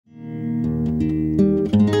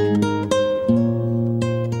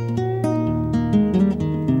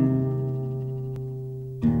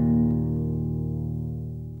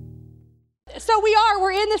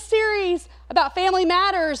about Family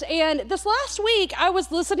Matters. And this last week, I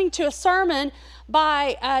was listening to a sermon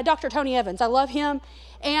by Dr. Tony Evans. I love him.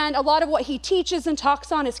 And a lot of what he teaches and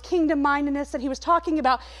talks on is kingdom-mindedness. And he was talking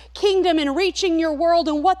about kingdom and reaching your world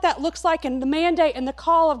and what that looks like and the mandate and the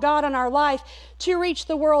call of God on our life to reach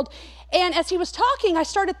the world. And as he was talking, I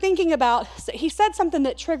started thinking about, he said something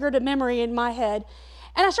that triggered a memory in my head.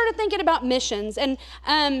 And I started thinking about missions. And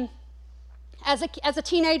as a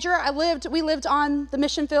teenager, we lived on the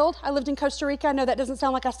mission field. I lived in Costa Rica. I know that doesn't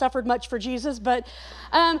sound like I suffered much for Jesus, but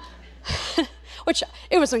which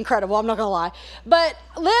it was incredible, I'm not gonna lie. But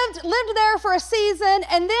lived there for a season,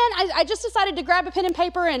 and then I just decided to grab a pen and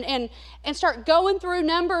paper and start going through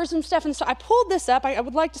numbers and stuff. And so I pulled this up. I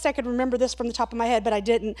would like to say I could remember this from the top of my head, but I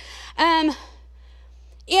didn't.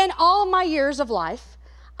 In all my years of life,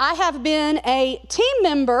 I have been a team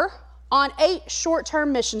member on 8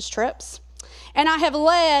 short-term missions trips, and I have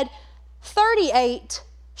led 38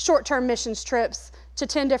 short-term missions trips to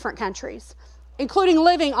 10 different countries, including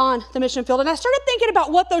living on the mission field. And I started thinking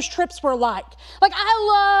about what those trips were like. Like,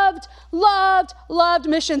 I loved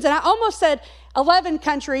missions. And I almost said 11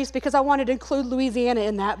 countries because I wanted to include Louisiana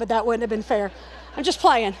in that, but that wouldn't have been fair. I'm just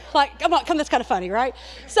playing. Like, come on, that's kind of funny, right?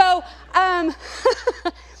 So I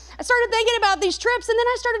started thinking about these trips, and then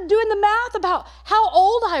I started doing the math about how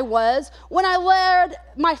old I was when I led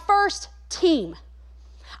my first team.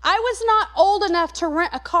 I was not old enough to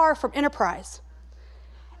rent a car from Enterprise.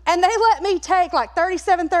 And they let me take like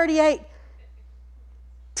 37, 38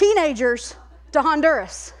 teenagers to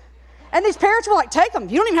Honduras. And these parents were like, take them.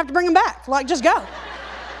 You don't even have to bring them back. Like, just go.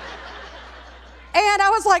 And I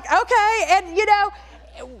was like, okay. And, you know,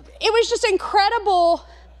 it was just incredible.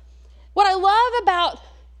 What I love about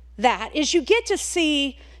that is you get to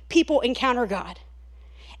see people encounter God.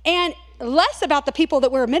 And less about the people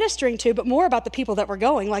that we're ministering to, but more about the people that we're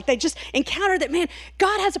going. Like, they just encounter that, man,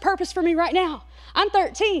 God has a purpose for me right now. I'm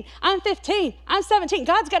 13, I'm 15, I'm 17.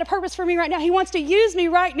 God's got a purpose for me right now. He wants to use me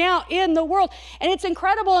right now in the world. And it's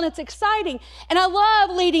incredible and it's exciting. And I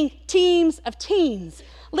love leading teams of teens.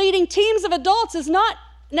 Leading teams of adults is not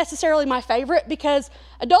necessarily my favorite because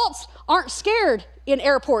adults aren't scared in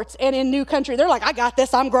airports and in new country. They're like, I got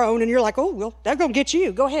this, I'm grown. And you're like, oh, well, they're going to get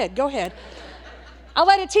you. Go ahead. I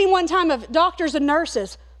led a team one time of doctors and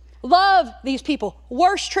nurses. Love these people.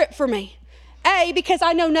 Worst trip for me. Because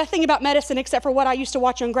I know nothing about medicine except for what I used to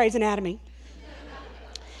watch on Grey's Anatomy.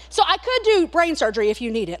 So I could do brain surgery if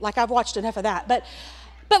you need it. Like, I've watched enough of that. But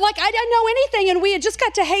like, I didn't know anything, and we had just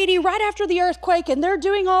got to Haiti right after the earthquake, and they're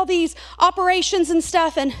doing all these operations and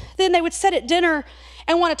stuff, and then they would sit at dinner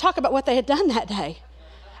and want to talk about what they had done that day.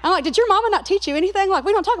 I'm like, did your mama not teach you anything? Like,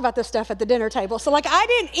 we don't talk about this stuff at the dinner table. So, like, I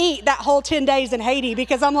didn't eat that whole 10 days in Haiti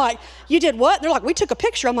because I'm like, you did what? They're like, we took a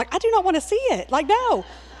picture. I'm like, I do not want to see it. Like, no.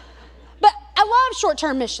 But I love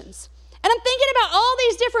short-term missions. And I'm thinking about all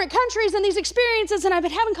these different countries and these experiences, and I've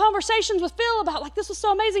been having conversations with Phil about, like, this was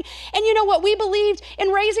so amazing. And you know what? We believed in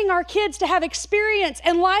raising our kids to have experience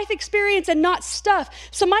and life experience and not stuff.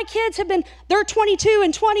 So my kids they're 22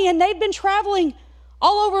 and 20, and they've been traveling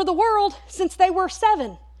all over the world since they were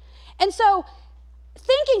 7. And so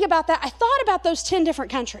thinking about that, I thought about those 10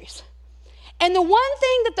 different countries. And the one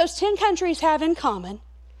thing that those 10 countries have in common,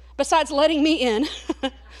 besides letting me in,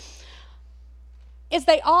 is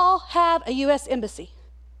they all have a U.S. embassy.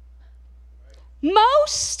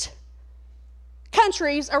 Most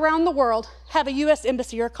countries around the world have a U.S.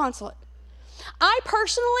 embassy or a consulate. I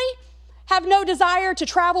personally have no desire to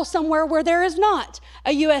travel somewhere where there is not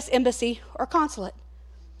a U.S. embassy or consulate,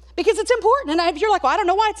 because it's important. And if you're like, well, I don't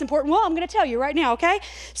know why it's important. Well, I'm going to tell you right now, okay?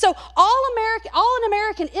 So all an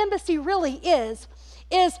American embassy really is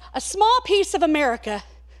a small piece of America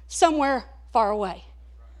somewhere far away.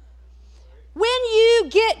 When you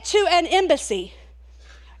get to an embassy,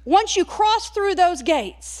 once you cross through those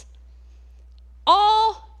gates,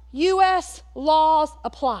 all U.S. laws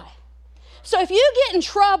apply. So if you get in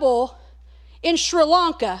trouble in Sri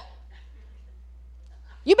Lanka,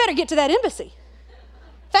 you better get to that embassy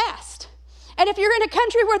fast. And if you're in a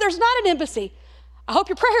country where there's not an embassy, I hope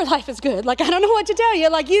your prayer life is good. Like, I don't know what to tell you.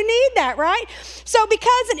 Like, you need that, right? So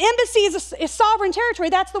because an embassy is sovereign territory,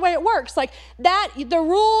 that's the way it works. Like, the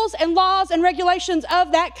rules and laws and regulations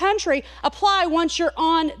of that country apply once you're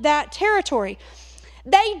on that territory.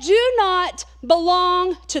 They do not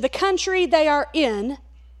belong to the country they are in.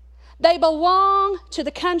 They belong to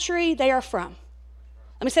the country they are from.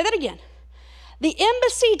 Let me say that again. The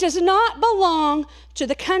embassy does not belong to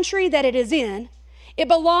the country that it is in. It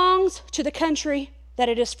belongs to the country that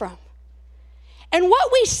it is from. And what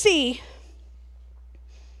we see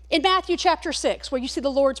in Matthew chapter 6, where you see the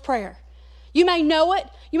Lord's Prayer, you may know it,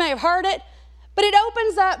 you may have heard it, But it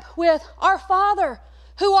opens up with, Our Father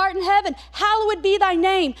who art in heaven, hallowed be thy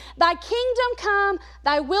name. Thy kingdom come,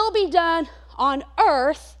 thy will be done on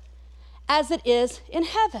earth as it is in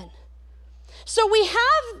heaven. So we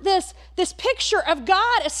have this picture of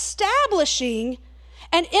God establishing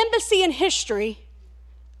an embassy in history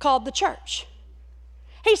called the church.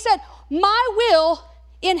 He said, my will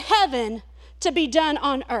in heaven to be done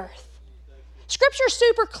on earth. Scripture's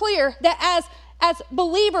super clear that as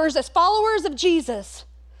believers, as followers of Jesus,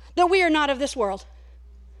 that we are not of this world,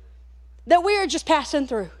 that we are just passing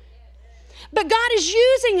through. But God is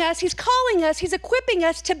using us, He's calling us, He's equipping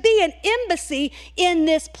us to be an embassy in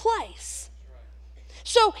this place.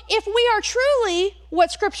 So if we are truly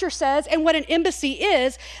what Scripture says and what an embassy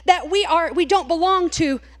is, that we don't belong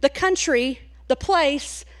to the country, the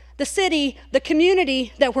place, the city, the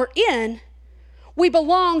community that we're in, we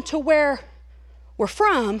belong to where we're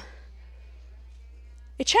from,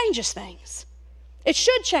 it changes things. It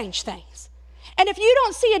should change things. And if you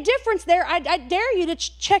don't see a difference there, I dare you to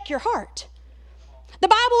check your heart. The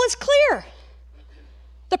Bible is clear.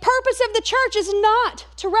 The purpose of the church is not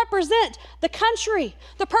to represent the country.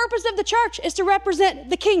 The purpose of the church is to represent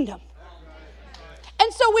the kingdom.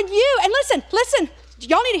 And so when you, and listen,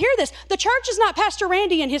 y'all need to hear this. The church is not Pastor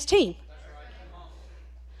Randy and his team.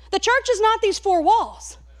 The church is not these four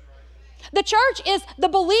walls. The church is the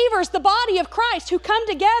believers, the body of Christ who come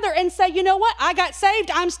together and say, you know what? I got saved.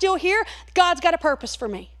 I'm still here. God's got a purpose for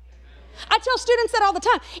me. I tell students that all the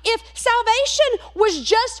time. If salvation was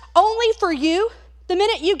just only for you, the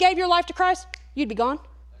minute you gave your life to Christ, you'd be gone.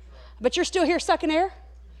 But you're still here sucking air.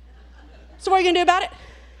 So what are you going to do about it?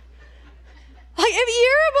 Like if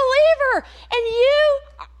you're a believer and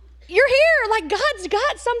you're here, like God's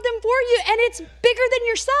got something for you, and it's bigger than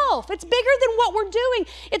yourself. It's bigger than what we're doing.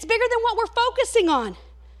 It's bigger than what we're focusing on.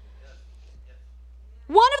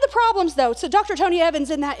 One of the problems, though, so Dr. Tony Evans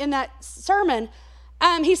in that sermon,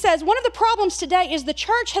 he says, one of the problems today is the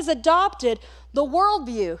church has adopted the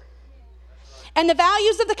worldview and the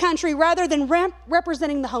values of the country rather than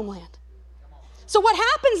representing the homeland. So what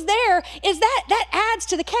happens there is that adds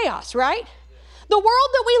to the chaos, right? The world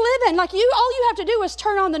that we live in, like all you have to do is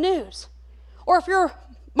turn on the news. Or if you're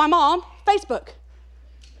my mom, Facebook.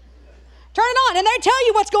 Turn it on and they tell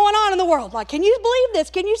you what's going on in the world. Like, can you believe this?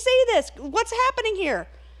 Can you see this? What's happening here?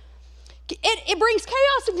 It brings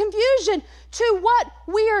chaos and confusion to what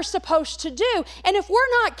we are supposed to do. And if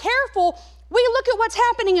we're not careful, we look at what's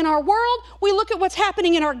happening in our world. We look at what's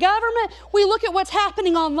happening in our government. We look at what's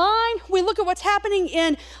happening online. We look at what's happening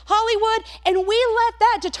in Hollywood, and we let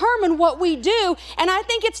that determine what we do. And I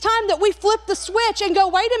think it's time that we flip the switch and go,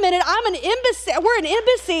 wait a minute, I'm an embassy. We're an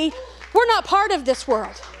embassy. We're not part of this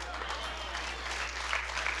world.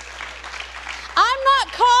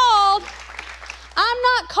 I'm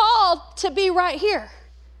not called to be right here.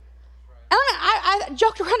 And I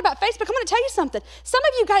joked around about Facebook. I'm going to tell you something. Some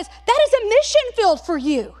of you guys, that is a mission field for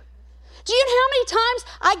you. Do you know how many times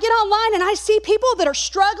I get online and I see people that are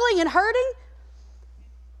struggling and hurting?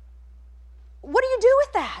 What do you do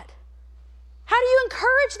with that? How do you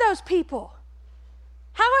encourage those people?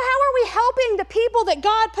 How are we helping the people that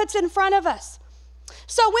God puts in front of us?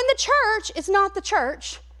 So when the church is not the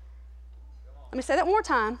church, let me say that one more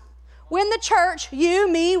time. When the church,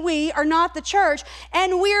 you, me, we, are not the church,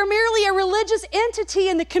 and we are merely a religious entity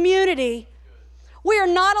in the community, we are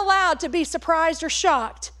not allowed to be surprised or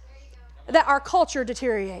shocked that our culture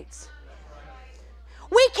deteriorates.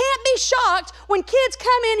 We can't be shocked when kids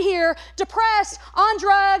come in here depressed, on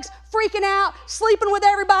drugs, freaking out, sleeping with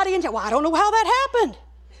everybody, and well, I don't know how that happened.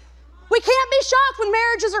 We can't be shocked when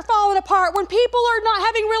marriages are falling apart, when people are not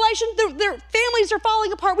having relations, their families are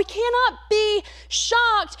falling apart. We cannot be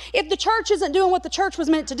shocked if the church isn't doing what the church was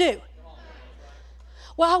meant to do.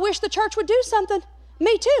 Well, I wish the church would do something.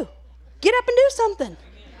 Me too. Get up and do something.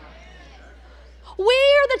 We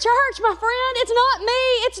are the church, my friend. It's not me.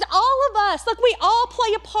 It's all of us. Look, we all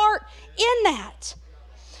play a part in that.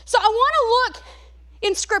 So I want to look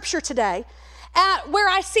in Scripture today at where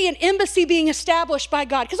I see an embassy being established by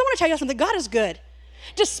God. Because I want to tell you something, God is good.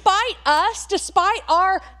 Despite us, despite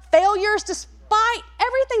our failures, despite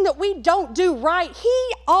everything that we don't do right,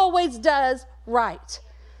 He always does right.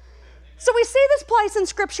 So we see this place in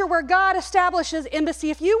Scripture where God establishes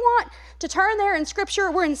embassy. If you want to turn there in Scripture,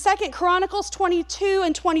 we're in 2 Chronicles 22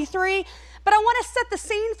 and 23. But I want to set the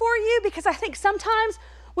scene for you because I think sometimes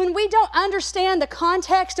when we don't understand the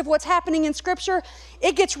context of what's happening in Scripture,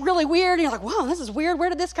 it gets really weird. And you're like, wow, this is weird. Where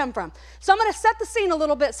did this come from? So I'm going to set the scene a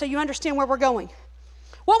little bit so you understand where we're going.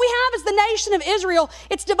 What we have is the nation of Israel.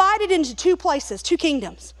 It's divided into two places, two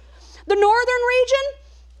kingdoms. The northern region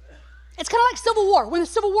It's kind of like Civil War. When the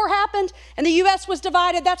Civil War happened and the U.S. was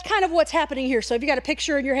divided, that's kind of what's happening here. So if you got a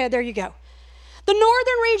picture in your head, there you go. The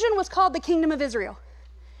northern region was called the Kingdom of Israel.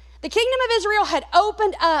 The Kingdom of Israel had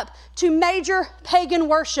opened up to major pagan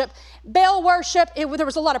worship, Baal worship. There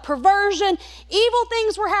was a lot of perversion. Evil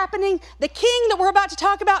things were happening. The king that we're about to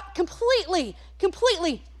talk about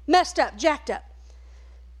completely messed up, jacked up.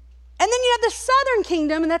 And then you have the southern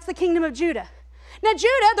kingdom, and that's the kingdom of Judah. Now,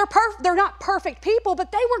 Judah, they're not perfect people,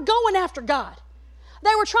 but they were going after God.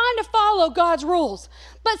 They were trying to follow God's rules.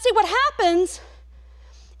 But see, what happens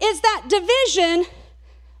is that division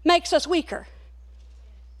makes us weaker.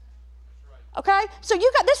 Okay? So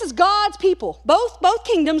this is God's people. Both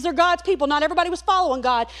kingdoms are God's people. Not everybody was following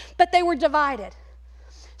God, but they were divided.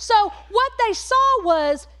 So what they saw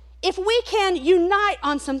was, if we can unite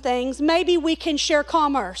on some things, maybe we can share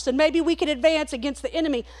commerce and maybe we can advance against the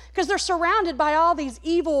enemy, because they're surrounded by all these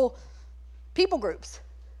evil people groups.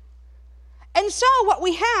 And so what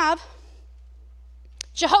we have,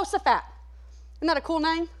 Jehoshaphat. Isn't that a cool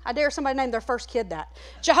name? I dare somebody name their first kid that.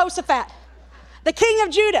 Jehoshaphat, the king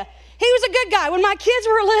of Judah. He was a good guy. When my kids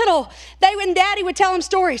were little, Daddy would tell them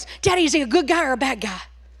stories. Daddy, is he a good guy or a bad guy?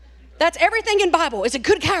 That's everything in Bible. Is it a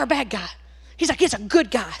good guy or a bad guy? He's like, he's a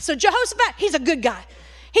good guy. So Jehoshaphat, he's a good guy.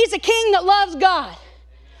 He's a king that loves God.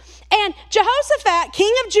 And Jehoshaphat,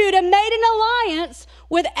 king of Judah, made an alliance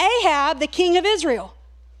with Ahab, the king of Israel.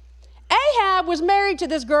 Ahab was married to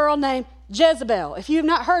this girl named Jezebel. If you've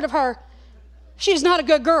not heard of her, she's not a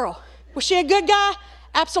good girl. Was she a good guy?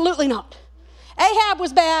 Absolutely not. Ahab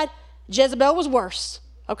was bad. Jezebel was worse.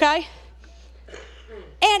 Okay?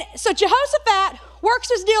 And so Jehoshaphat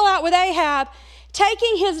works his deal out with Ahab,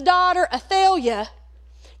 taking his daughter Athaliah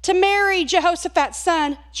to marry Jehoshaphat's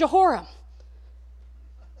son Jehoram.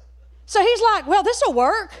 So he's like, well, this will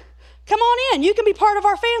work. Come on in. You can be part of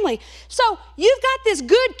our family. So you've got this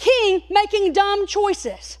good king making dumb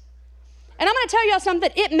choices. And I'm going to tell y'all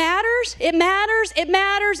something. It matters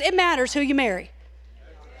who you marry.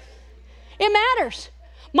 It matters.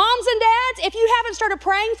 Moms and dads, if you haven't started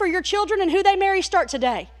praying for your children and who they marry, start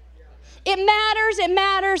today. It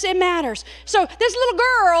matters. So this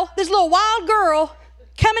little wild girl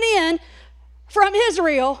coming in from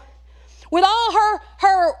Israel with all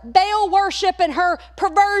her Baal worship and her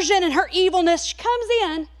perversion and her evilness, she comes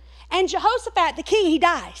in, and Jehoshaphat, the king, he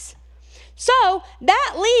dies. So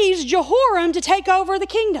that leaves Jehoram to take over the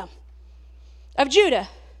kingdom of Judah.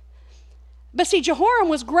 But see, Jehoram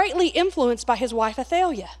was greatly influenced by his wife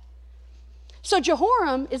Athaliah. So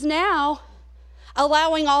Jehoram is now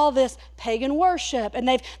allowing all this pagan worship, and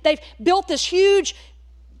they've built this huge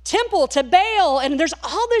temple to Baal, and there's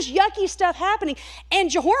all this yucky stuff happening. And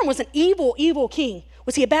Jehoram was an evil king.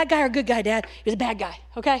 Was he a bad guy or a good guy, Dad? He was a bad guy,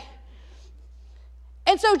 okay?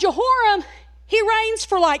 And so Jehoram, he reigns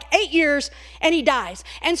for like 8 years, and he dies.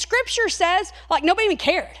 And scripture says, like, nobody even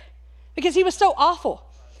cared because he was so awful.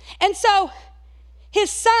 And so his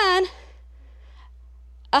son,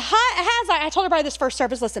 Ahaziah, I told everybody this first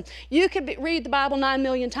service, listen, you could read the Bible 9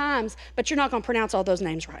 million times, but you're not going to pronounce all those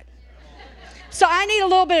names right. So I need a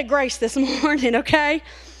little bit of grace this morning, okay?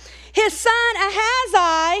 His son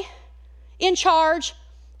Ahaziah in charge,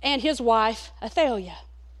 and his wife Athaliah.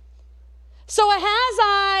 So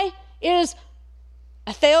Ahaziah is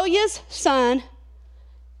Athaliah's son,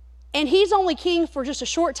 and he's only king for just a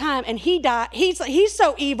short time, and he died. He's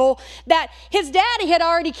so evil that his daddy had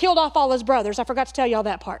already killed off all his brothers. I forgot to tell y'all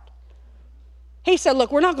that part. He said,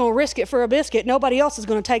 look, we're not going to risk it for a biscuit. Nobody else is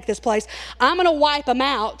going to take this place. I'm going to wipe them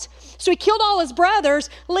out. So he killed all his brothers,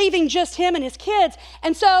 leaving just him and his kids,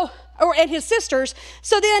 and his sisters.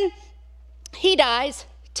 So then he dies,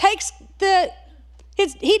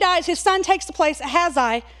 his son takes the place,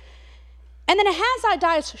 Ahaziah, and then Ahaziah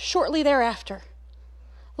dies shortly thereafter,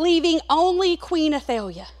 leaving only Queen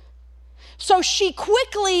Athaliah. So she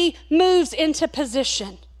quickly moves into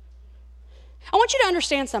position. I want you to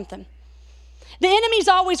understand something. The enemy's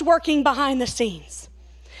always working behind the scenes.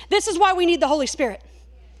 This is why we need the Holy Spirit.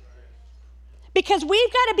 Because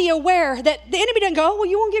we've got to be aware that the enemy doesn't go, well,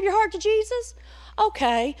 you won't give your heart to Jesus?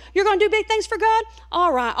 Okay. You're going to do big things for God?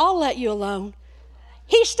 All right, I'll let you alone.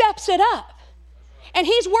 He steps it up. And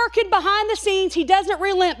he's working behind the scenes. He doesn't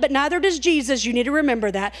relent, but neither does Jesus. You need to remember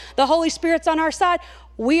that. The Holy Spirit's on our side.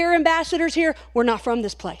 We are ambassadors here. We're not from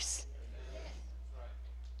this place.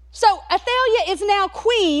 So Athaliah is now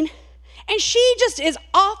queen, and she just is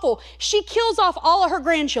awful. She kills off all of her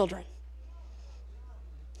grandchildren.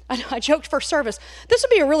 I know, I joked first service. This would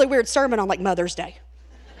be a really weird sermon on like Mother's Day.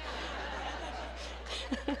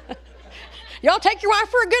 Y'all take your wife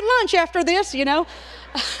for a good lunch after this, you know.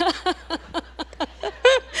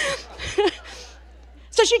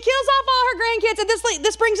 So she kills off all her grandkids, and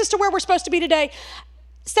this brings us to where we're supposed to be today.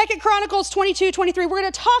 2 Chronicles 22-23. We're going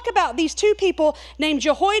to talk about these two people named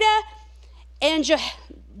Jehoiada and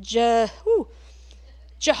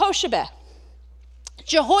Jehoshaphat.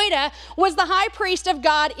 Jehoiada was the high priest of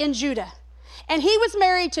God in Judah, and he was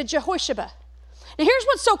married to Jehoshaphat. Now here's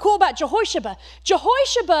what's so cool about Jehoshaphat.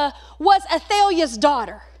 Jehoshaphat was Athaliah's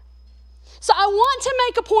daughter. So I want to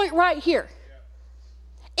make a point right here.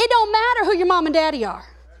 It don't matter who your mom and daddy are.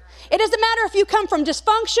 It doesn't matter if you come from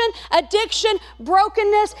dysfunction, addiction,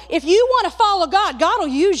 brokenness. If you want to follow God, God will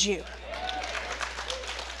use you.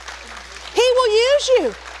 He will use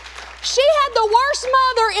you. She had the worst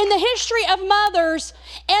mother in the history of mothers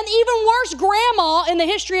and even worse grandma in the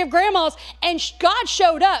history of grandmas, and God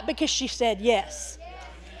showed up because she said yes.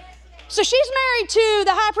 So she's married to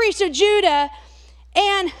the high priest of Judah,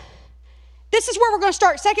 and this is where we're going to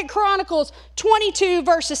start. 2 Chronicles 22,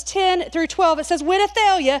 verses 10 through 12. It says, when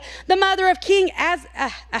Athaliah, the mother of King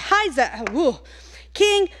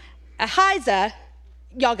Ahijah,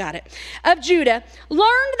 y'all got it, of Judah,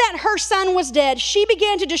 learned that her son was dead, she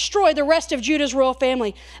began to destroy the rest of Judah's royal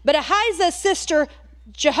family. But Ahijah's sister,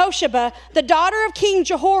 Jehoshaphat, the daughter of King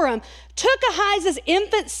Jehoram, took Ahijah's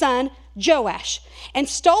infant son, Joash, and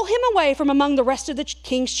stole him away from among the rest of the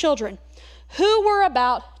king's children, who were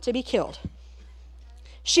about to be killed.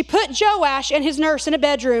 She put Joash and his nurse in a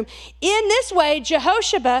bedroom. In this way,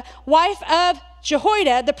 Jehoshaphat, wife of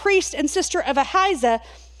Jehoiada, the priest and sister of Ahijah,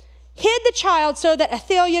 hid the child so that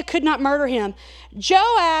Athaliah could not murder him.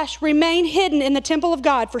 Joash remained hidden in the temple of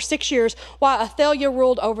God for 6 years while Athaliah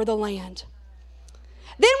ruled over the land.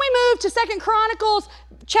 Then we move to 2 Chronicles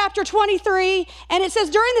chapter 23, and it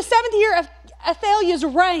says, during the 7th year of Athaliah's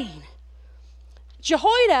reign,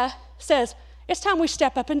 Jehoiada says, it's time we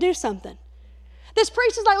step up and do something. This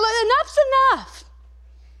priest is like, enough's enough.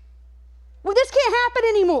 Well, this can't happen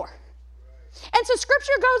anymore. And so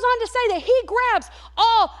scripture goes on to say that he grabs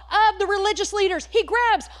all of the religious leaders. He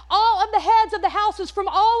grabs all of the heads of the houses from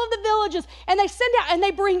all of the villages, and they send out and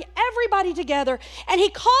they bring everybody together, and he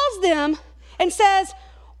calls them and says,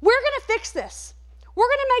 we're going to fix this. We're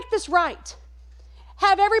going to make this right.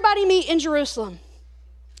 Have everybody meet in Jerusalem.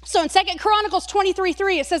 So in 2 Chronicles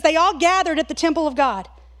 23:3, it says they all gathered at the temple of God,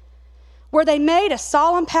 where they made a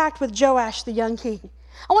solemn pact with Joash, the young king.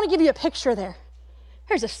 I want to give you a picture there.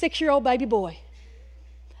 There's a 6-year-old baby boy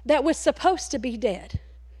that was supposed to be dead.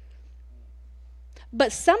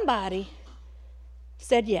 But somebody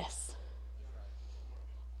said yes.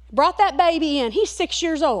 Brought that baby in. He's 6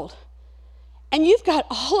 years old. And you've got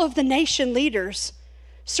all of the nation leaders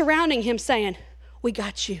surrounding him saying, we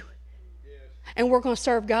got you. And we're going to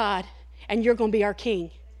serve God, and you're going to be our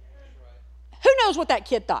king. Who knows what that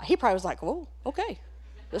kid thought? He probably was like, oh, okay.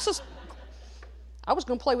 I was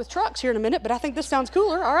going to play with trucks here in a minute, but I think this sounds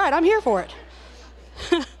cooler. All right, I'm here for it.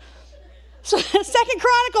 So 2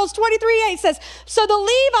 Chronicles 23:8 says, so the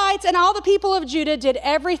Levites and all the people of Judah did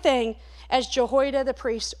everything as Jehoiada the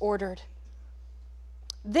priest ordered.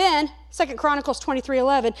 Then, 2 Chronicles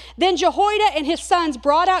 23:11, then Jehoiada and his sons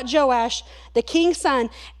brought out Joash, the king's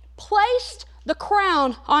son, placed the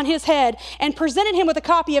crown on his head, and presented him with a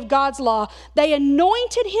copy of God's law. They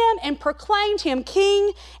anointed him and proclaimed him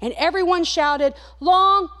king, and everyone shouted,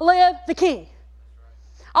 long live the king.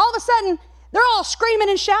 All of a sudden, they're all screaming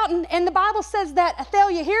and shouting, and the Bible says that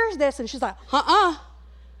Athaliah hears this, and she's like,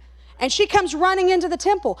 and she comes running into the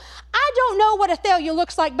temple. I don't know what Athaliah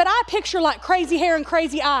looks like, but I picture like crazy hair and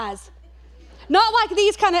crazy eyes. Not like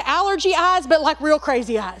these kind of allergy eyes, but like real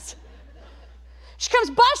crazy eyes. She comes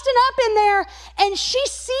busting up in there, and she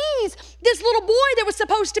sees this little boy that was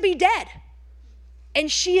supposed to be dead.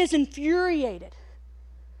 And she is infuriated.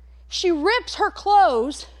 She rips her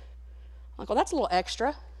clothes. I'm like, well, that's a little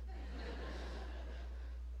extra.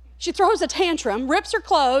 She throws a tantrum, rips her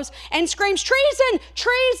clothes, and screams, treason,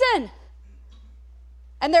 treason.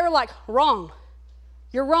 And they were like, wrong.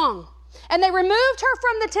 You're wrong. And they removed her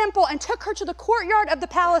from the temple and took her to the courtyard of the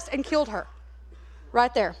palace and killed her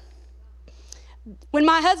right there. When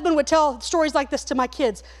my husband would tell stories like this to my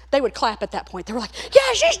kids, they would clap at that point. They were like,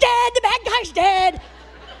 yeah, she's dead. The bad guy's dead.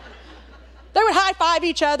 They would high five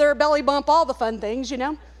each other, belly bump, all the fun things, you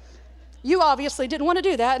know. You obviously didn't want to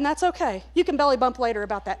do that, and that's okay. You can belly bump later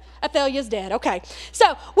about that. Athaliah's dead. Okay. So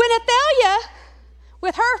when Athaliah,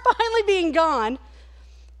 with her finally being gone,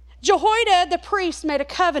 Jehoiada the priest made a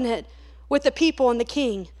covenant with the people and the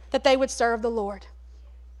king that they would serve the Lord.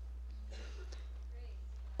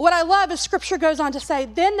 What I love is scripture goes on to say,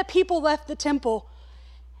 then the people left the temple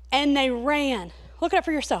and they ran. Look it up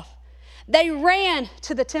for yourself. They ran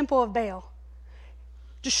to the temple of Baal,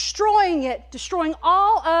 destroying it, destroying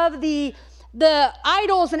all of the the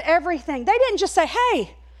idols and everything, they didn't just say,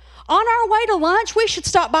 hey, on our way to lunch, we should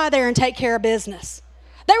stop by there and take care of business.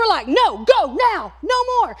 They were like, no, go now, no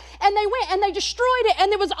more. And they went and they destroyed it,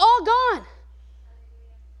 and it was all gone.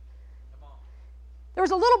 There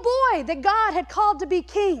was a little boy that God had called to be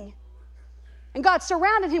king, and God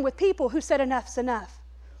surrounded him with people who said enough's enough.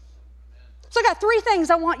 So I got 3 things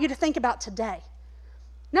I want you to think about today.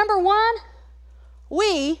 Number 1,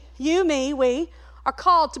 we are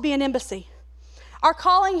called to be an embassy. Our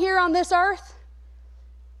calling here on this earth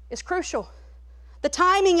is crucial. The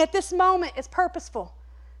timing at this moment is purposeful.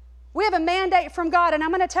 We have a mandate from God, and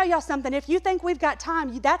I'm going to tell y'all something. If you think we've got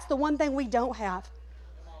time, that's the one thing we don't have.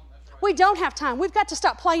 We don't have time. We've got to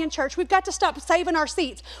stop playing church. We've got to stop saving our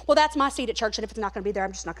seats. Well, that's my seat at church, and if it's not going to be there,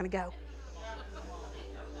 I'm just not going to go.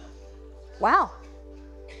 Wow.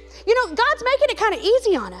 You know, God's making it kind of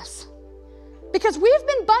easy on us because we've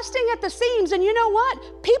been busting at the seams, and you know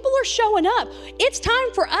what? People are showing up. It's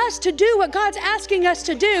time for us to do what God's asking us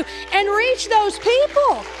to do and reach those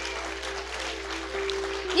people.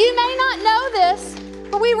 You may not know this,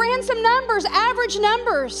 but we ran some numbers, average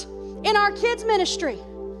numbers, in our kids' ministry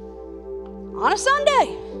on a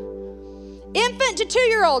Sunday. Infant to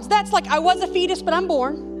 2-year-olds, that's like I was a fetus, but I'm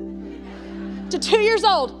born, to 2 years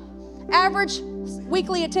old. Average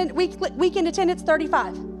weekend attendance,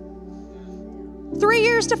 35. 3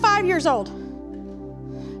 years to 5 years old.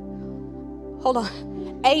 Hold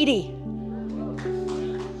on, 80.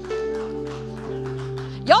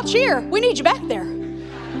 Y'all cheer, we need you back there.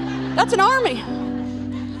 That's an army.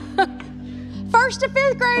 1st to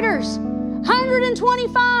 5th graders,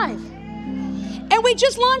 125. And we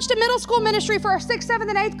just launched a middle school ministry for our 6th, 7th,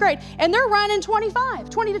 and 8th grade, and they're running 20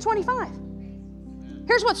 to 25.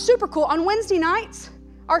 Here's what's super cool. On Wednesday nights,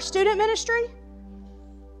 our student ministry,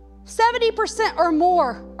 70% or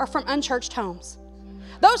more are from unchurched homes.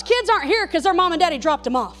 Those kids aren't here because their mom and daddy dropped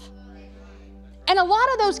them off. And a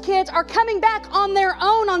lot of those kids are coming back on their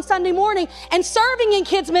own on Sunday morning and serving in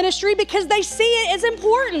kids ministry because they see it as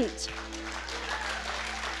important.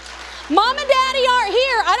 Mom and daddy aren't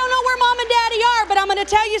here. I don't know where mom and daddy are, but I'm going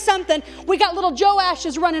to tell you something. We got little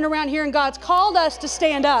Joashes running around here, and God's called us to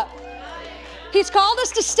stand up. He's called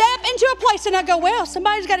us to step into a place and not go, well,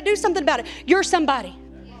 somebody's got to do something about it. You're somebody.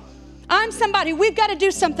 I'm somebody. We've got to do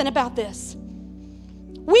something about this.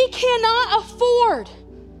 We cannot afford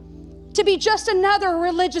to be just another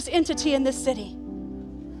religious entity in this city.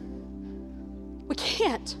 We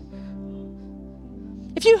can't.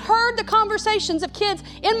 If you heard the conversations of kids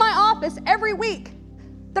in my office every week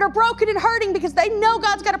that are broken and hurting because they know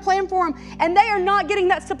God's got a plan for them and they are not getting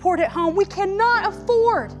that support at home, we cannot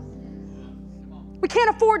afford. We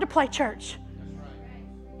can't afford to play church.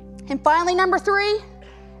 And finally, number 3,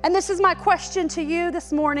 and this is my question to you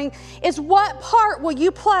this morning, is what part will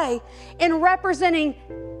you play in representing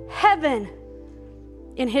heaven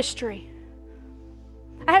in history?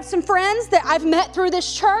 I have some friends that I've met through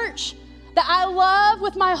this church that I love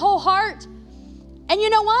with my whole heart. And you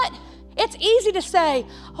know what? It's easy to say,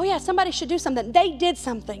 oh yeah, somebody should do something. They did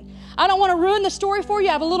something. I don't want to ruin the story for you.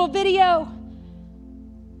 I have a little video.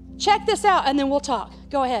 Check this out and then we'll talk.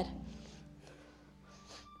 Go ahead.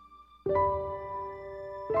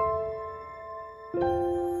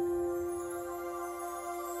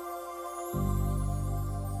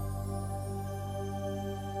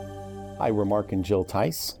 Hi, we're Mark and Jill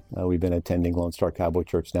Tice. We've been attending Lone Star Cowboy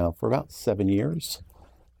Church now for about 7 years.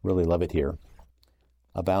 Really love it here.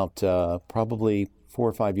 About probably 4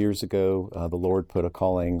 or 5 years ago, the Lord put a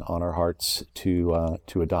calling on our hearts to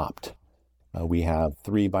adopt. We have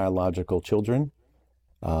 3 biological children.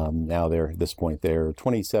 Now at this point, they're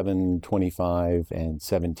 27, 25, and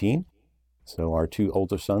 17. So our 2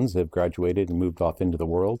 older sons have graduated and moved off into the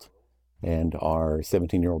world. And our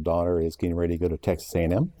 17-year-old daughter is getting ready to go to Texas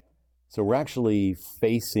A&M. So we're actually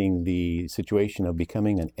facing the situation of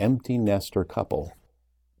becoming an empty nester couple.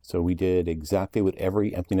 So we did exactly what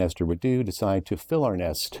every empty nester would do, decide to fill our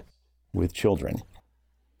nest with children.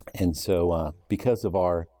 And so because of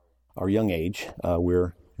our young age,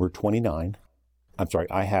 we're 29. I'm sorry,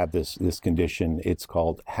 I have this condition. It's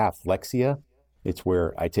called half-lexia. It's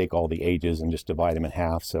where I take all the ages and just divide them in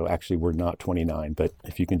half. So actually we're not 29, but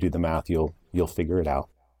if you can do the math, you'll figure it out.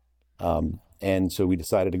 And so we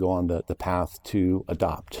decided to go on the path to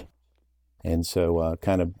adopt. And so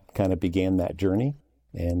kind of began that journey.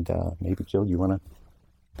 And maybe, Jill, you want to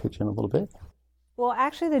pitch in a little bit? Well,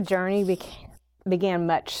 actually, the journey began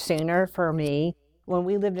much sooner for me. When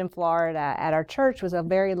we lived in Florida, at our church was a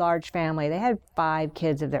very large family. They had 5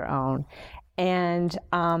 kids of their own. And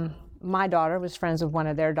my daughter was friends with one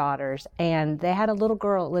of their daughters. And they had a little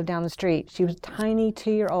girl that lived down the street. She was a tiny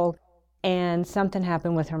 2-year-old. and something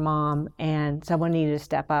happened with her mom, and someone needed to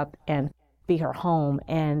step up and be her home,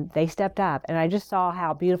 and they stepped up. And I just saw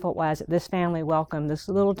how beautiful it was that this family welcomed this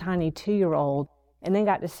little tiny 2-year-old, and then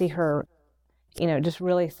got to see her, just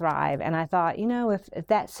really thrive. And I thought, if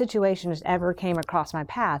that situation just ever came across my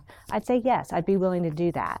path, I'd say yes, I'd be willing to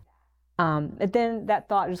do that. But then that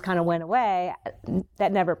thought just kind of went away.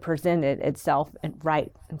 That never presented itself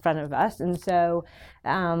right in front of us. And so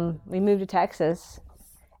we moved to Texas.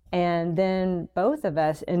 And then both of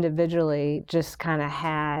us individually just kind of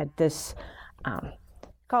had this,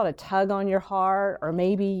 called a tug on your heart, or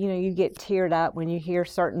maybe, you get teared up when you hear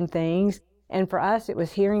certain things. And for us, it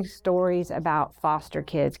was hearing stories about foster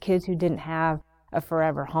kids who didn't have a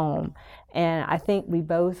forever home. And I think we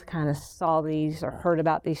both kind of saw these or heard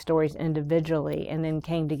about these stories individually, and then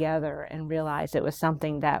came together and realized it was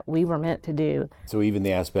something that we were meant to do. So even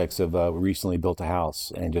the aspects of we recently built a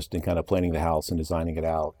house, and just in kind of planning the house and designing it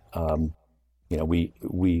out,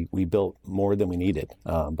 we built more than we needed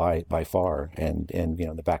by far. And in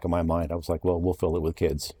the back of my mind, I was like, well, we'll fill it with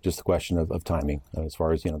kids. Just a question of timing. As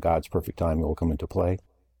far as God's perfect timing will come into play.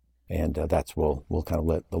 And that's we'll kind of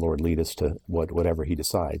let the Lord lead us to whatever He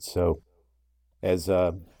decides. So,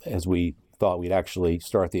 as we thought we'd actually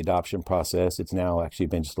start the adoption process, it's now actually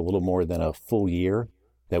been just a little more than a full year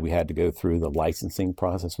that we had to go through the licensing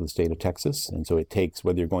process with the state of Texas. And so it takes,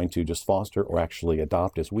 whether you're going to just foster or actually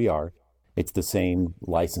adopt, as we are, it's the same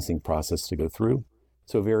licensing process to go through.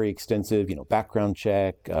 So very extensive, background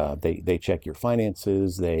check. They check your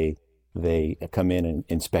finances. They come in and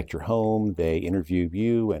inspect your home. They interview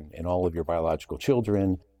you and all of your biological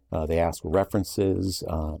children. They ask for references.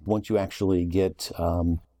 Once you actually get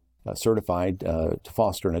certified to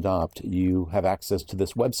foster and adopt, you have access to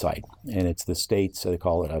this website. And it's the state's, they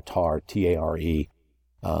call it a TAR, T-A-R-E,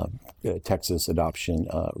 Texas Adoption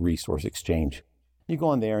Resource Exchange. You go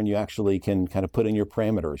on there and you actually can kind of put in your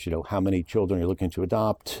parameters, how many children you're looking to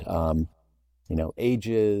adopt,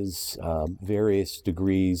 ages, various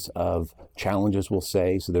degrees of challenges, we'll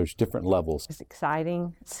say. So there's different levels. It's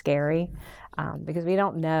exciting, scary, because we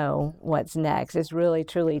don't know what's next. It's really,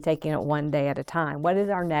 truly taking it one day at a time. What is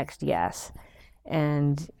our next yes?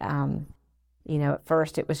 And, at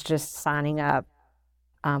first it was just signing up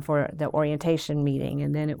for the orientation meeting,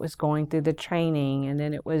 and then it was going through the training, and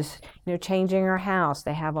then it was, changing our house.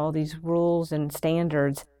 They have all these rules and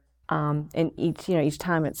standards. And each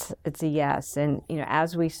time it's a yes. And,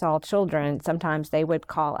 as we saw children, sometimes they would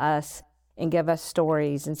call us and give us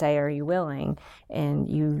stories and say, are you willing? And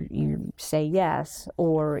you say yes.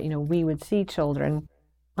 Or, we would see children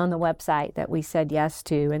on the website that we said yes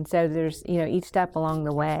to. And so there's, each step along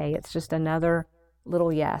the way, it's just another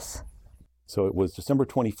little yes. So it was December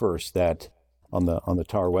 21st that on the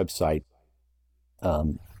TAR website,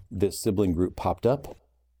 this sibling group popped up.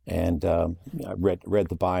 And I read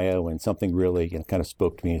the bio, and something really kind of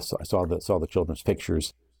spoke to me. So I saw the children's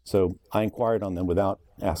pictures. So I inquired on them without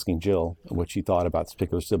asking Jill what she thought about this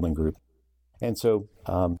particular sibling group. And so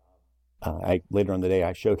later on in the day,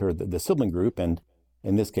 I showed her the sibling group. And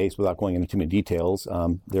in this case, without going into too many details,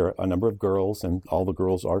 there are a number of girls, and all the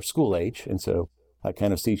girls are school age. And so I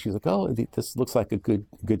kind of see, she's like, oh, this looks like a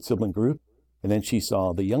good sibling group. And then she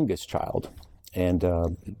saw the youngest child. And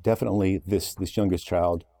definitely this youngest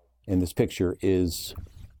child in this picture is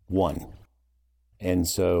 1. And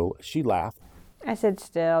so she laughed. I said,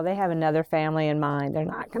 still, they have another family in mind. They're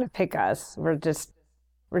not going to pick us. We're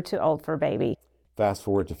too old for a baby. Fast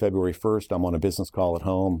forward to February 1st, I'm on a business call at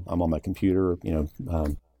home. I'm on my computer,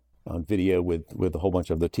 on video with a whole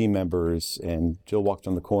bunch of the team members. And Jill walked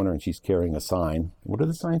on the corner and she's carrying a sign. What did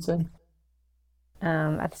the sign say?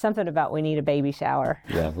 Something about we need a baby shower.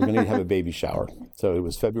 Yeah, we're going to have a baby shower. So it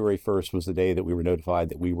was February 1st was the day that we were notified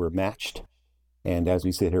that we were matched. And as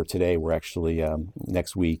we sit here today, we're actually,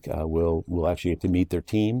 next week, we'll actually get to meet their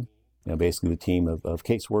team, basically the team of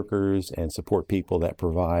caseworkers and support people that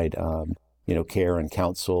provide, care and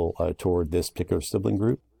counsel toward this particular sibling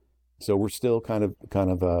group. So we're still kind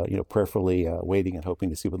of prayerfully waiting and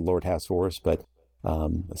hoping to see what the Lord has for us. But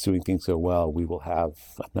assuming things go well, we will have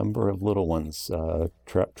a number of little ones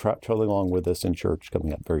traveling along with us in church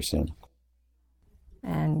coming up very soon.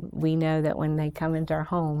 And we know that when they come into our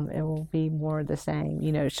home, it will be more of the same.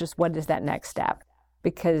 It's just, what is that next step?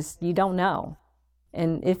 Because you don't know.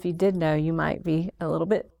 And if you did know, you might be a little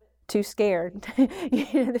bit too scared.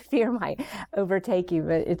 The fear might overtake you,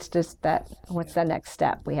 but it's just that, what's the next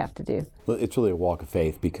step we have to do? Well, it's really a walk of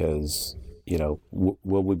faith because will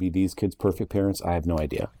we be these kids' perfect parents? I have no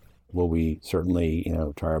idea. Will we certainly,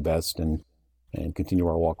 try our best and continue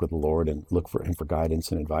our walk with the Lord and look for Him for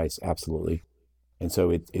guidance and advice? Absolutely. And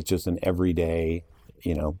so it's just an everyday,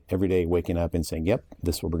 every day waking up and saying, yep,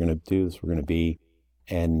 this is what we're going to do, this is what we're going to be.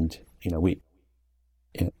 And,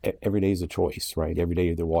 every day is a choice, right? Every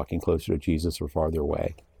day they're walking closer to Jesus or farther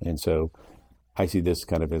away. And so I see this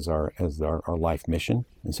kind of as our life mission.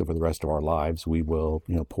 And so for the rest of our lives, we will,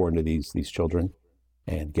 pour into these children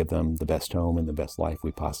and give them the best home and the best life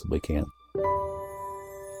we possibly can.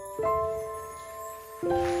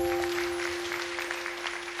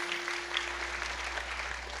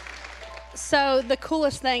 So the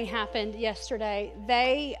coolest thing happened yesterday.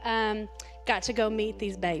 They got to go meet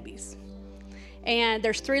these babies. And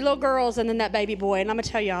there's 3 little girls and then that baby boy. And I'm going to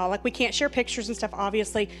tell y'all, like, we can't share pictures and stuff,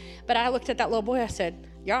 obviously. But I looked at that little boy. I said,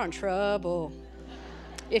 you're in trouble.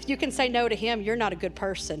 If you can say no to him, you're not a good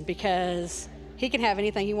person, because he can have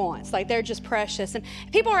anything he wants. Like, they're just precious. And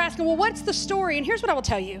people are asking, well, what's the story? And here's what I will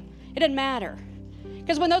tell you. It doesn't matter.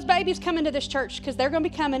 Because when those babies come into this church, because they're going to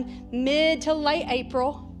be coming mid to late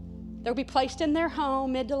April, they'll be placed in their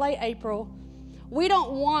home mid to late April. We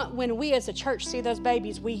don't want, when we as a church see those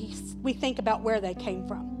babies, we think about where they came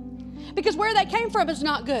from. Because where they came from is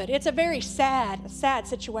not good. It's a very sad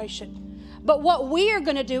situation. But what we are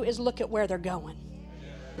going to do is look at where they're going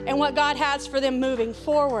and what God has for them moving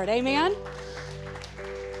forward. Amen?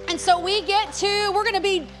 And so we're going to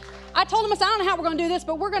be, I told them, I don't know how we're going to do this,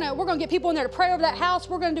 but we're going to get people in there to pray over that house.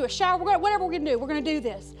 We're going to do a shower. Whatever we're going to do, we're going to do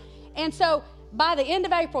this. And so by the end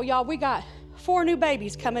of April, y'all, we got 4 new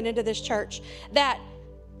babies coming into this church that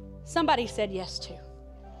somebody said yes to.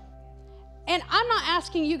 And I'm not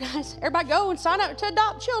asking you guys, everybody go and sign up to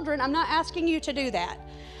adopt children. I'm not asking you to do that.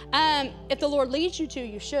 If the Lord leads you to,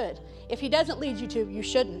 you should. If he doesn't lead you to, you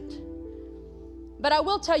shouldn't. But I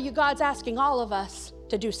will tell you, God's asking all of us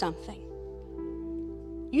to do something.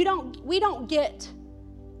 We don't get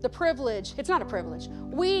the privilege. It's not a privilege.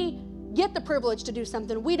 We get the privilege to do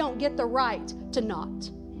something. We don't get the right to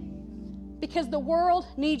not. Because the world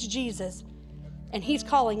needs Jesus, and he's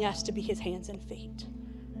calling us to be his hands and feet.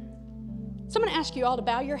 So I'm going to ask you all to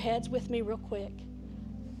bow your heads with me real quick.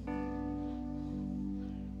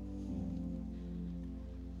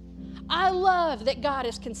 I love that God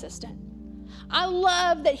is consistent. I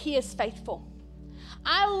love that he is faithful.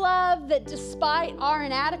 I love that despite our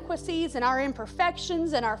inadequacies and our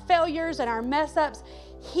imperfections and our failures and our mess ups,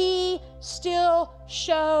 he still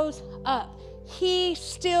shows up. He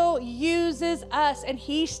still uses us, and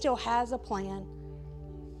he still has a plan.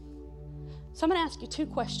 So I'm going to ask you 2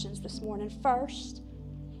 questions this morning. First,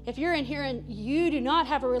 if you're in here and you do not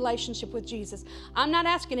have a relationship with Jesus, I'm not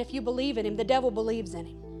asking if you believe in him. The devil believes in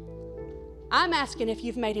him. I'm asking if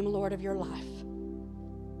you've made him Lord of your life.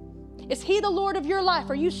 Is he the Lord of your life?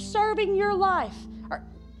 Are you serving your life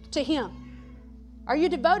to him? Are you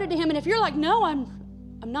devoted to him? And if you're like, no, I'm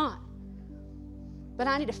not, but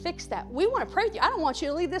I need to fix that, we want to pray with you. I don't want you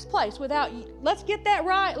to leave this place without you. Let's get that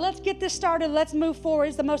right. Let's get this started. Let's move forward.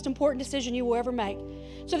 It's the most important decision you will ever make.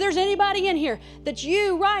 So if there's anybody in here that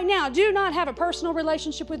you right now do not have a personal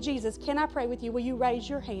relationship with Jesus, can I pray with you? Will you raise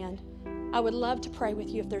your hand? I would love to pray with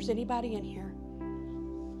you if there's anybody in here.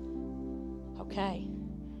 Okay.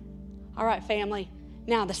 All right, family.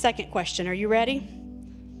 Now the second question. Are you ready?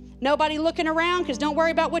 Nobody looking around, because don't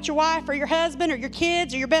worry about what your wife or your husband or your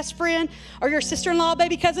kids or your best friend or your sister-in-law,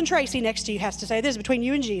 baby cousin Tracy next to you has to say. This is between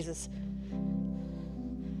you and Jesus.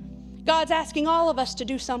 God's asking all of us to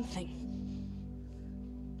do something.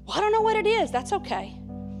 Well, I don't know what it is. That's okay.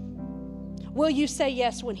 Will you say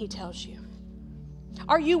yes when he tells you?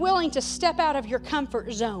 Are you willing to step out of your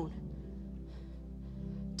comfort zone?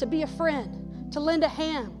 To be a friend, to lend a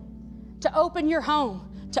hand, to open your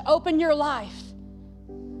home, to open your life,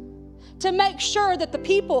 to make sure that the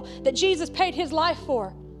people that Jesus paid his life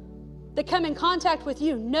for, that come in contact with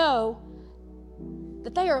you, know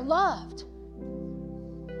that they are loved.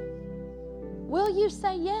 Will you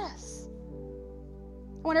say yes?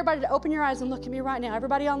 I want everybody to open your eyes and look at me right now.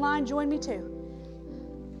 Everybody online, join me too.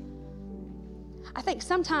 I think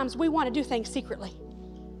sometimes we want to do things secretly.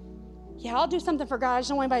 Yeah, I'll do something for God. I just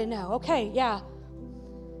don't want anybody to know. Okay, yeah.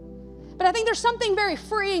 But I think there's something very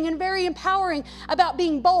freeing and very empowering about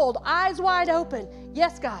being bold, eyes wide open.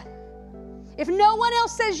 Yes, God. If no one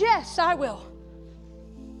else says yes, I will.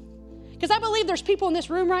 Because I believe there's people in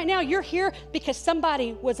this room right now, you're here because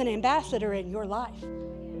somebody was an ambassador in your life.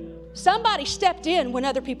 Somebody stepped in when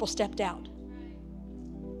other people stepped out.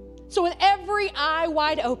 So with every eye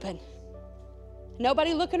wide open,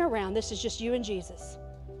 nobody looking around, this is just you and Jesus.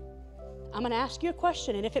 I'm going to ask you a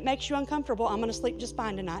question, and if it makes you uncomfortable, I'm going to sleep just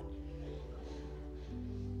fine tonight.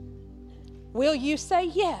 Will you say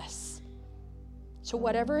yes to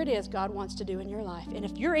whatever it is God wants to do in your life? And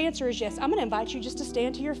if your answer is yes, I'm going to invite you just to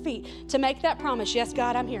stand to your feet to make that promise. Yes,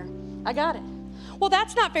 God, I'm here. I got it. Well,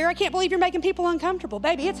 that's not fair. I can't believe you're making people uncomfortable.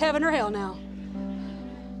 Baby, it's heaven or hell now.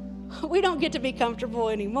 We don't get to be comfortable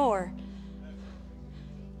anymore.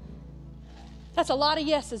 That's a lot of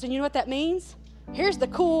yeses. And you know what that means? Here's the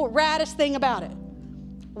cool, raddest thing about it.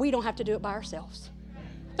 We don't have to do it by ourselves.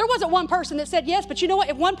 There wasn't one person that said yes, but you know what?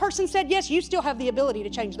 If one person said yes, you still have the ability to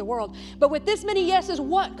change the world. But with this many yeses,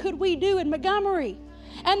 what could we do in Montgomery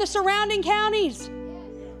and the surrounding counties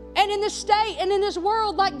and in this state and in this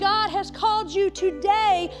world? Like God has called you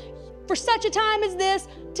today for such a time as this.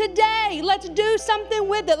 Today, let's do something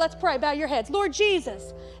with it. Let's pray. Bow your heads. Lord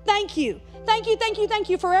Jesus, thank you. Thank you, thank you, thank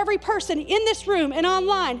you for every person in this room and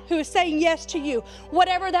online who is saying yes to you,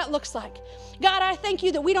 whatever that looks like. God, I thank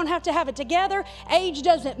you that we don't have to have it together. Age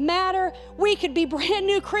doesn't matter. We could be brand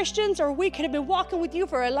new Christians, or we could have been walking with you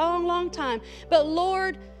for a long, long time. But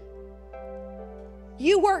Lord,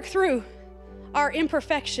 you work through our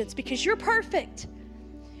imperfections because you're perfect.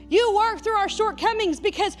 You work through our shortcomings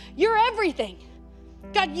because you're everything.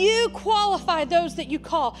 God, you qualify those that you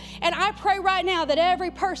call. And I pray right now that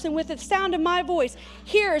every person with the sound of my voice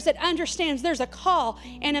hears and understands there's a call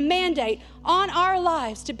and a mandate on our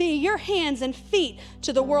lives to be your hands and feet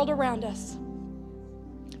to the world around us.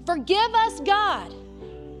 Forgive us, God,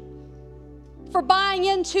 for buying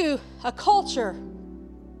into a culture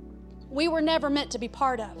we were never meant to be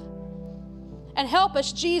part of. And help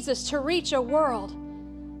us, Jesus, to reach a world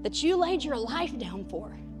that you laid your life down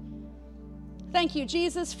for. Thank you,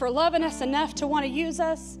 Jesus, for loving us enough to want to use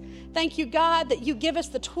us. Thank you, God, that you give us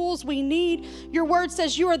the tools we need. Your word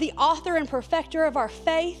says you are the author and perfecter of our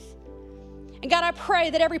faith. And God, I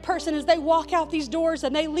pray that every person, as they walk out these doors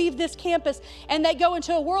and they leave this campus and they go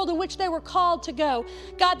into a world in which they were called to go,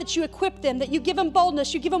 God, that you equip them, that you give them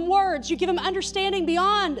boldness, you give them words, you give them understanding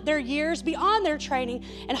beyond their years, beyond their training.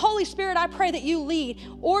 And Holy Spirit, I pray that you lead,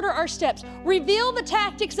 order our steps, reveal the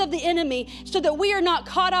tactics of the enemy so that we are not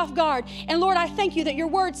caught off guard. And Lord, I thank you that your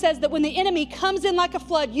word says that when the enemy comes in like a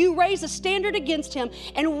flood, you raise a standard against him,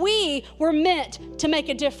 and we were meant to make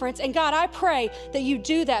a difference. And God, I pray that you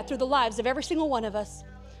do that through the lives of every single one of us.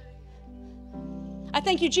 I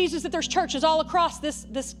thank you, Jesus, that there's churches all across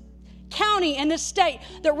this county and this state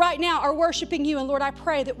that right now are worshiping you. And Lord, I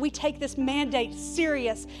pray that we take this mandate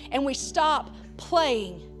serious and we stop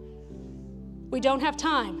playing. We don't have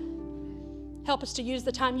time. Help us to use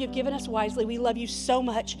the time you've given us wisely. We love you so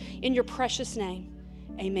much. In your precious name,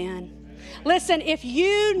 amen. Listen, if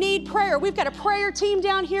you need prayer, we've got a prayer team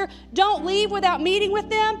down here. Don't leave without meeting with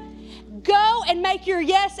them. Go and make your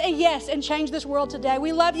yes a yes and change this world today.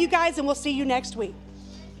 We love you guys, and we'll see you next week.